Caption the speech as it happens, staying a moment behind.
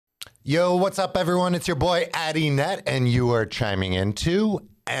Yo, what's up, everyone? It's your boy, Addy Net, and you are chiming into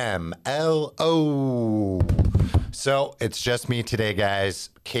MLO. So it's just me today, guys.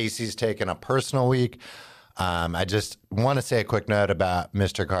 Casey's taking a personal week. I just want to say a quick note about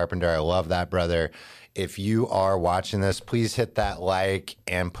Mr. Carpenter. I love that brother. If you are watching this, please hit that like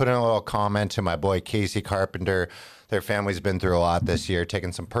and put in a little comment to my boy, Casey Carpenter. Their family's been through a lot this year,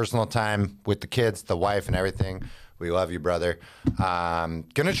 taking some personal time with the kids, the wife, and everything. We love you, brother. Gonna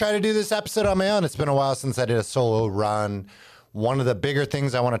try to do this episode on my own. It's been a while since I did a solo run. One of the bigger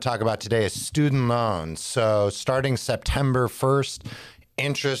things I want to talk about today is student loans. So starting September 1st,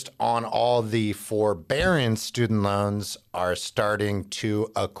 interest on all the forbearance student loans are starting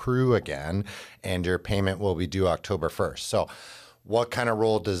to accrue again, and your payment will be due October 1st. So what kind of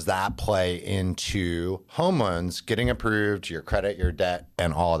role does that play into home loans getting approved, your credit, your debt,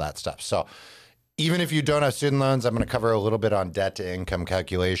 and all of that stuff? So even if you don't have student loans, I'm going to cover a little bit on debt to income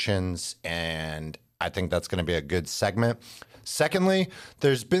calculations, and I think that's going to be a good segment. Secondly,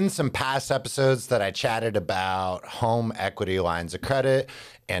 there's been some past episodes that I chatted about home equity lines of credit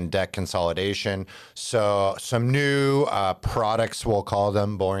and debt consolidation. So some new products, we'll call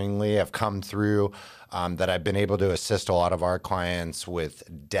them boringly, have come through that I've been able to assist a lot of our clients with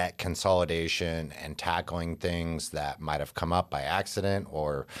debt consolidation and tackling things that might have come up by accident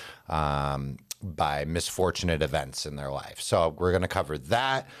or by misfortunate events in their life. So we're going to cover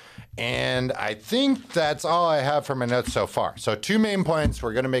that. And I think that's all I have for my notes so far. So 2 main points.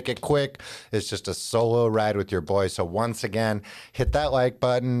 We're going to make it quick. It's just a solo ride with your boy. So once again, hit that like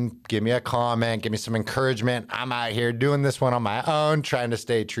button. Give me a comment. Give me some encouragement. I'm out here doing this one on my own, trying to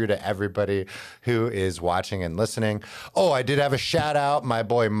stay true to everybody who is watching and listening. Oh, I did have a shout out. My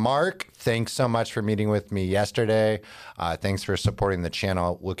boy, Mark. Thanks so much for meeting with me yesterday. Thanks for supporting the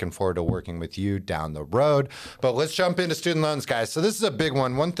channel. Looking forward to working with you down the road. But let's jump into student loans, guys. So this is a big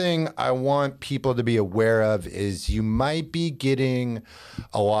one. One thing I want people to be aware of is you might be getting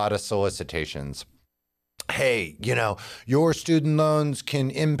a lot of solicitations. Hey, your student loans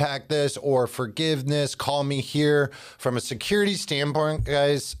can impact this or forgiveness. Call me here. From a security standpoint,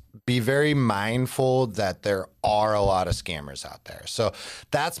 guys, be very mindful that there are a lot of scammers out there. So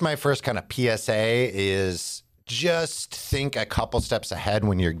that's my first kind of PSA is just think a couple steps ahead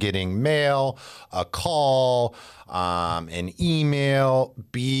when you're getting mail, a call, an email.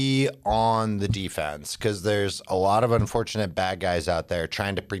 Be on the defense because there's a lot of unfortunate bad guys out there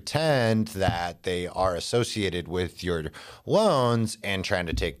trying to pretend that they are associated with your loans and trying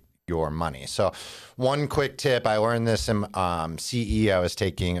to take your money. So one quick tip, I learned this in CE I was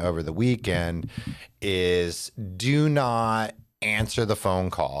taking over the weekend, is do not answer the phone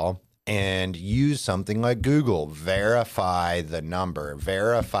call and use something like Google. Verify the number,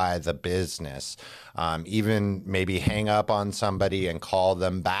 verify the business, even maybe hang up on somebody and call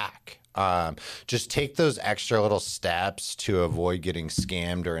them back. Just take those extra little steps to avoid getting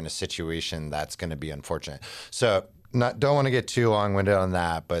scammed or in a situation that's going to be unfortunate. So don't want to get too long-winded on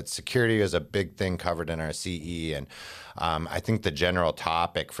that, but security is a big thing covered in our CE. And I think the general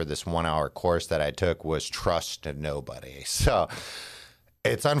topic for this 1-hour course that I took was trust nobody. So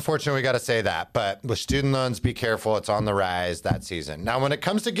it's unfortunate we got to say that, but with student loans, be careful. It's on the rise that season. Now, when it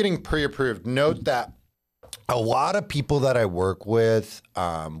comes to getting pre-approved, note that a lot of people that I work with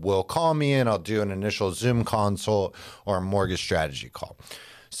will call me and I'll do an initial Zoom consult or a mortgage strategy call.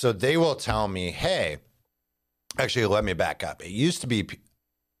 So they will tell me, hey, actually, let me back up. It used to be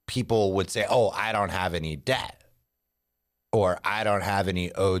people would say, oh, I don't have any debt or I don't have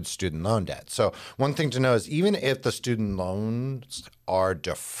any owed student loan debt. So one thing to know is even if the student loans are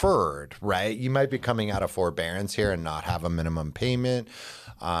deferred, right, you might be coming out of forbearance here and not have a minimum payment.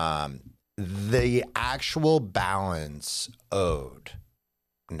 The actual balance owed,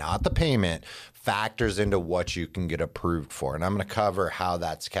 not the payment, factors into what you can get approved for. And I'm going to cover how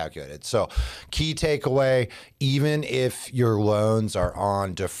that's calculated. So key takeaway, even if your loans are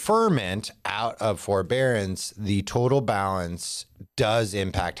on deferment out of forbearance, the total balance does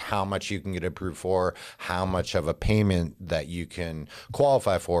impact how much you can get approved for, how much of a payment that you can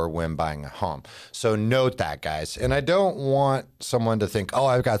qualify for when buying a home. So note that, guys. And I don't want someone to think, oh,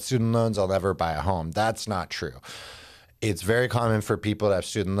 I've got student loans, I'll never buy a home. That's not true. It's very common for people to have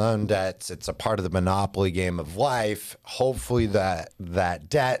student loan debts. It's a part of the monopoly game of life. Hopefully that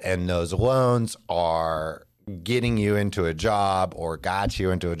debt and those loans are getting you into a job or got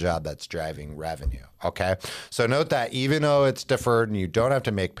you into a job that's driving revenue, okay? So note that even though it's deferred and you don't have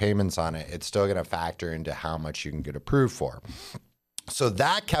to make payments on it, it's still going to factor into how much you can get approved for. So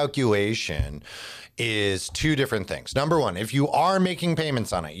that calculation is two different things. Number one, if you are making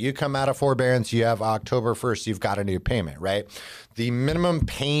payments on it, you come out of forbearance, you have October 1st, you've got a new payment, right? The minimum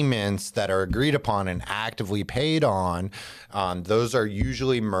payments that are agreed upon and actively paid on, those are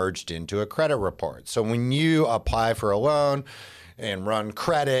usually merged into a credit report. So when you apply for a loan and run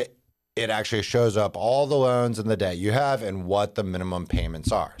credit, it actually shows up all the loans and the debt you have and what the minimum payments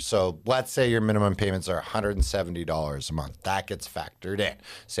are. So let's say your minimum payments are $170 a month. That gets factored in.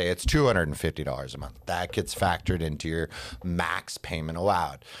 Say it's $250 a month. That gets factored into your max payment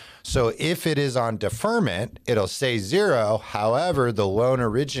allowed. So if it is on deferment, it'll say zero. However, the loan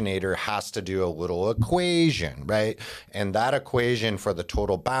originator has to do a little equation, right? And that equation for the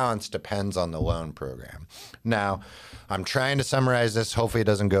total balance depends on the loan program. Now, I'm trying to summarize this. Hopefully it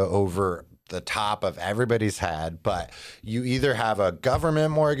doesn't go over the top of everybody's head, but you either have a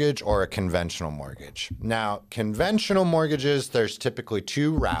government mortgage or a conventional mortgage. Now, conventional mortgages, there's typically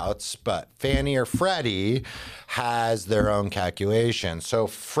two routes, but Fannie or Freddie has their own calculation. So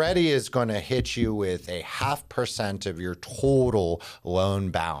Freddie is going to hit you with a 0.5% of your total loan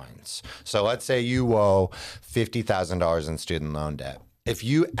balance. So let's say you owe $50,000 in student loan debt. If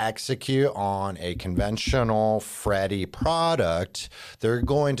you execute on a conventional Freddie product, they're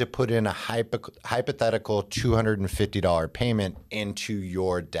going to put in a hypothetical $250 payment into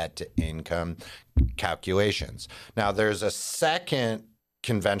your debt to income calculations. Now, there's a second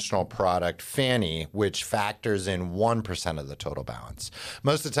conventional product, Fannie, which factors in 1% of the total balance.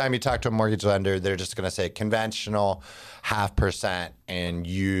 Most of the time you talk to a mortgage lender, they're just going to say conventional 0.5% and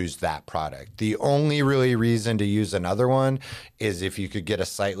use that product. The only really reason to use another one is if you could get a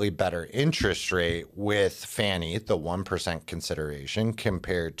slightly better interest rate with Fannie, the 1% consideration,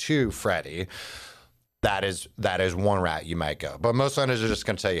 compared to Freddie. That is one route you might go. But most lenders are just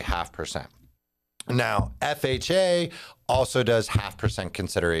going to tell you 0.5%. Now, FHA also does 0.5%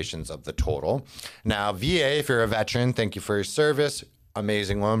 considerations of the total. Now, VA, if you're a veteran, thank you for your service.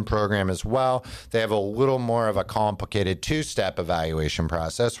 Amazing loan program as well. They have a little more of a complicated two-step evaluation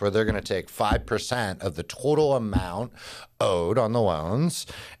process where they're going to take 5% of the total amount owed on the loans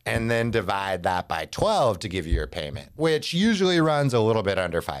and then divide that by 12 to give you your payment, which usually runs a little bit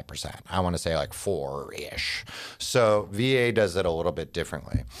under 5%. I want to say like 4-ish. So VA does it a little bit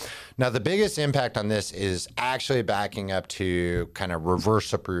differently. Now, the biggest impact on this is actually backing up to kind of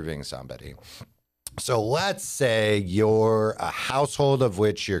reverse approving somebody. So let's say you're a household of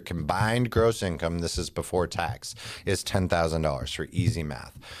which your combined gross income, this is before tax, is $10,000 for easy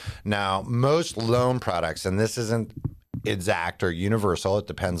math. Now, most loan products, and this isn't exact or universal, it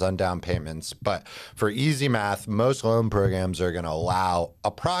depends on down payments, but for easy math, most loan programs are going to allow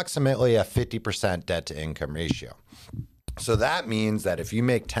approximately a 50% debt to income ratio. So that means that if you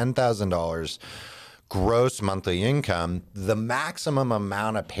make $10,000 gross monthly income, the maximum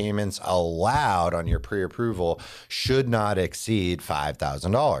amount of payments allowed on your pre-approval should not exceed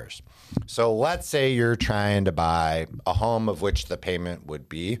 $5,000. So let's say you're trying to buy a home of which the payment would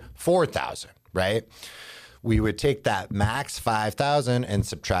be $4,000, right? We would take that max $5,000 and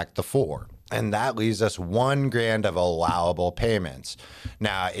subtract the 4. And that leaves us $1,000 of allowable payments.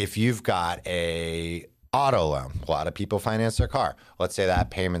 Now, if you've got a auto loan, a lot of people finance their car. Let's say that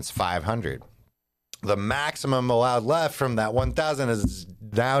payment's $500. The maximum allowed left from that $1,000 is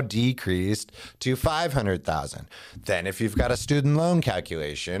now decreased to $500,000. Then if you've got a student loan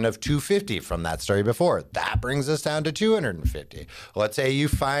calculation of $250 from that story before, that brings us down to $250. Let's say you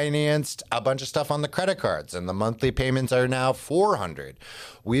financed a bunch of stuff on the credit cards and the monthly payments are now $400.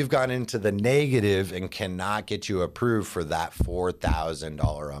 We've gone into the negative and cannot get you approved for that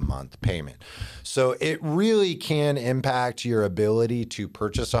 $4,000 a month payment. So it really can impact your ability to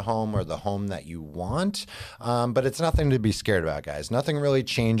purchase a home or the home that you want. But it's nothing to be scared about, guys. Nothing really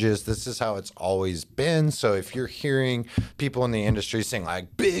changes. This is how it's always been. So if you're hearing people in the industry saying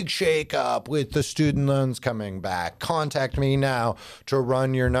like big shakeup with the student loans coming back, contact me now to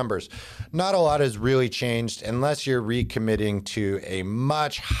run your numbers. Not a lot has really changed unless you're recommitting to a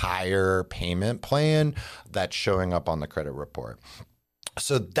much higher payment plan that's showing up on the credit report.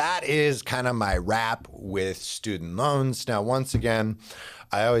 So that is kind of my wrap with student loans. Now, once again,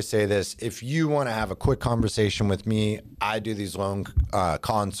 I always say this, if you want to have a quick conversation with me, I do these loan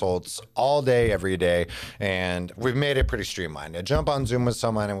consults all day, every day, and we've made it pretty streamlined. I jump on Zoom with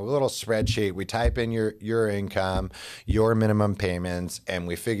someone and with a little spreadsheet, we type in your income, your minimum payments, and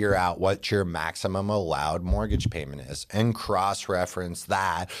we figure out what your maximum allowed mortgage payment is and cross-reference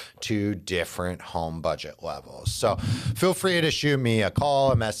that to different home budget levels. So feel free to shoot me a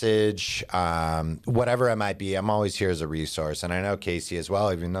call, a message, whatever it might be. I'm always here as a resource, and I know Casey as well,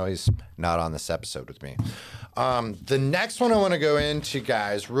 even though he's not on this episode with me. The next one I want to go into,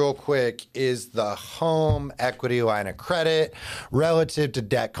 guys, real quick, is the home equity line of credit relative to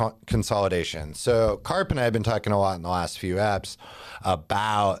debt consolidation. So Carp and I have been talking a lot in the last few apps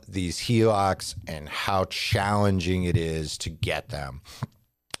about these HELOCs and how challenging it is to get them.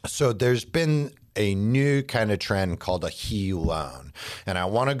 So there's been a new kind of trend called a HE loan. And I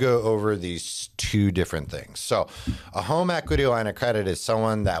want to go over these two different things. So a home equity line of credit is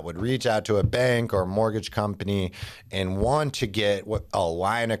someone that would reach out to a bank or a mortgage company and want to get a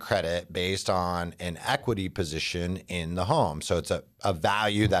line of credit based on an equity position in the home. So it's a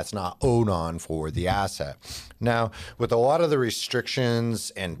value that's not owed on for the asset. Now, with a lot of the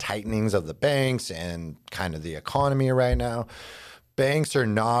restrictions and tightenings of the banks and kind of the economy right now, banks are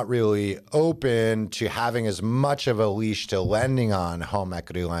not really open to having as much of a leash to lending on home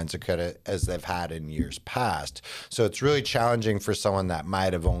equity lines of credit as they've had in years past. So it's really challenging for someone that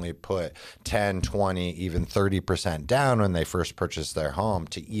might have only put 10, 20, even 30% down when they first purchased their home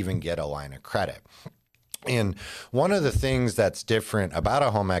to even get a line of credit. And one of the things that's different about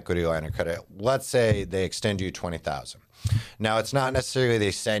a home equity line of credit, let's say they extend you $20,000. Now, it's not necessarily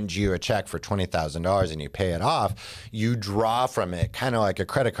they send you a check for $20,000 and you pay it off. You draw from it kind of like a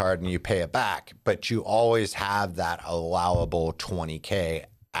credit card and you pay it back, but you always have that allowable $20K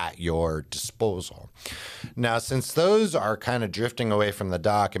at your disposal. Now, since those are kind of drifting away from the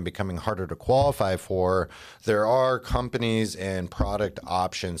dock and becoming harder to qualify for, there are companies and product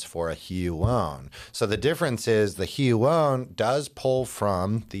options for a HE loan. So the difference is the HE loan does pull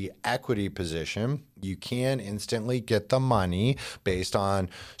from the equity position. You can instantly get the money based on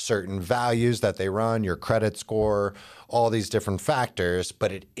certain values that they run, your credit score, all these different factors,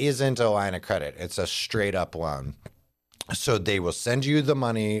 but it isn't a line of credit. It's a straight up loan. So they will send you the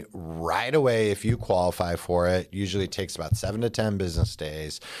money right away if you qualify for it. Usually it takes about 7 to 10 business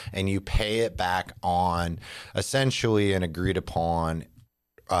days, and you pay it back on essentially an agreed upon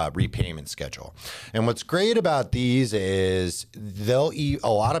repayment schedule. And what's great about these is a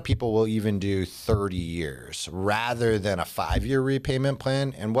lot of people will even do 30 years rather than a 5-year repayment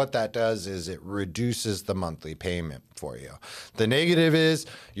plan. And what that does is it reduces the monthly payment for you. The negative is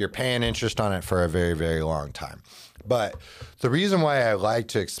you're paying interest on it for a very, very long time. But the reason why I like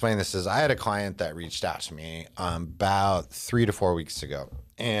to explain this is I had a client that reached out to me about 3 to 4 weeks ago.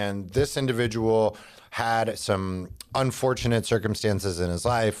 And this individual had some unfortunate circumstances in his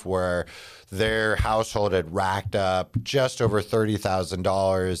life where their household had racked up just over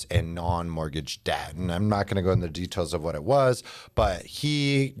 $30,000 in non-mortgage debt. And I'm not going to go into the details of what it was, but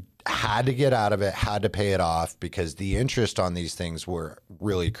he had to get out of it, had to pay it off because the interest on these things were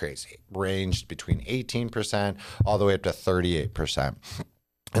really crazy, ranged between 18% all the way up to 38%.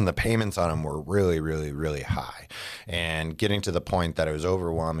 And the payments on them were really, really, really high and getting to the point that it was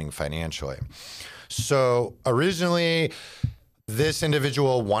overwhelming financially. So originally, this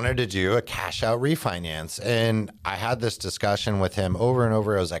individual wanted to do a cash out refinance. And I had this discussion with him over and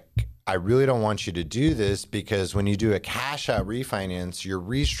over. I was like, I really don't want you to do this because when you do a cash out refinance, you're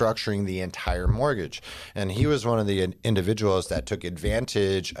restructuring the entire mortgage. And he was one of the individuals that took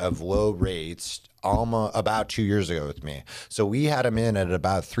advantage of low rates almost about 2 years ago with me. So we had him in at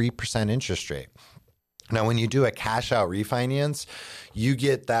about 3% interest rate. Now, when you do a cash out refinance, you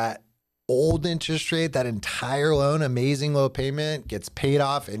get that old interest rate, that entire loan, amazing low payment gets paid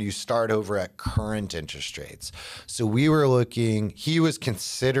off and you start over at current interest rates. So he was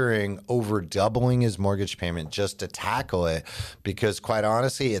considering over doubling his mortgage payment just to tackle it because quite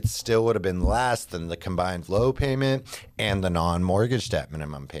honestly, it still would have been less than the combined low payment and the non-mortgage debt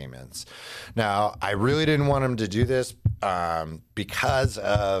minimum payments. Now, I really didn't want him to do this because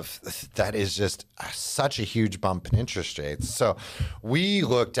of that is just such a huge bump in interest rates. So we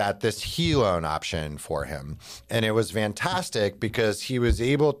looked at this HE loan option for him, and it was fantastic because he was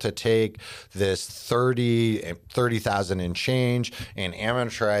able to take this $30,000 and change and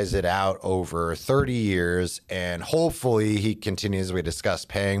amortize it out over 30 years, and hopefully he continues, as we discussed,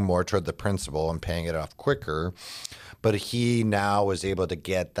 paying more toward the principal and paying it off quicker. But he now was able to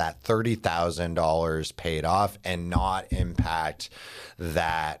get that $30,000 paid off and not impact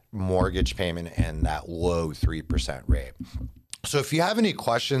that mortgage payment and that low 3% rate. So if you have any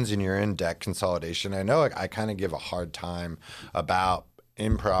questions and you're in debt consolidation, I know I kind of give a hard time about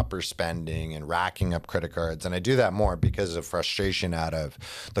improper spending and racking up credit cards. And I do that more because of frustration out of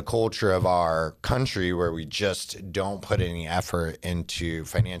the culture of our country where we just don't put any effort into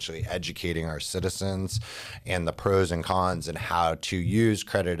financially educating our citizens and the pros and cons and how to use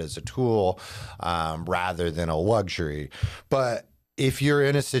credit as a tool rather than a luxury. But if you're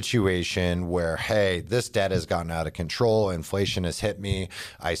in a situation where, hey, this debt has gotten out of control, inflation has hit me,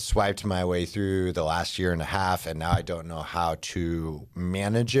 I swiped my way through the last year and a half, and now I don't know how to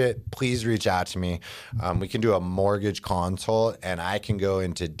manage it, please reach out to me. We can do a mortgage consult, and I can go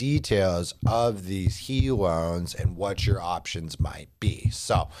into details of these HE loans and what your options might be.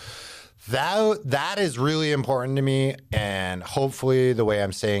 So that is really important to me, and hopefully the way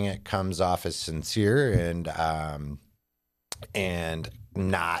I'm saying it comes off as sincere and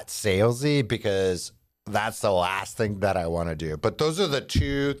not salesy, because that's the last thing that I want to do. But those are the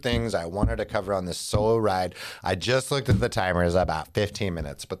two things I wanted to cover on this solo ride. I just looked at the timer, it's about 15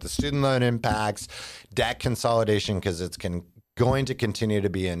 minutes. But the student loan impacts, debt consolidation, because it's going to continue to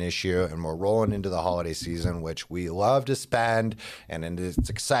be an issue, and we're rolling into the holiday season, which we love to spend, and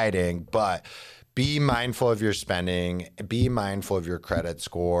it's exciting, but be mindful of your spending, be mindful of your credit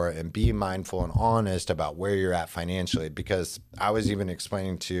score, and be mindful and honest about where you're at financially. Because I was even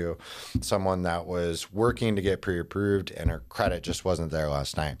explaining to someone that was working to get pre-approved and her credit just wasn't there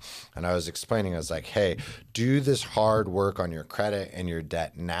last night. And I was explaining, I was like, hey, do this hard work on your credit and your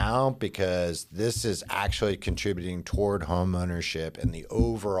debt now, because this is actually contributing toward home ownership and the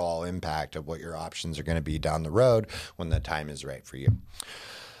overall impact of what your options are going to be down the road when the time is right for you.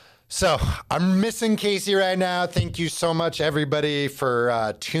 So I'm missing Casey right now. Thank you so much, everybody,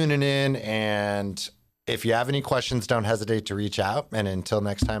 for tuning in. And if you have any questions, don't hesitate to reach out. And until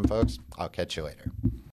next time, folks, I'll catch you later.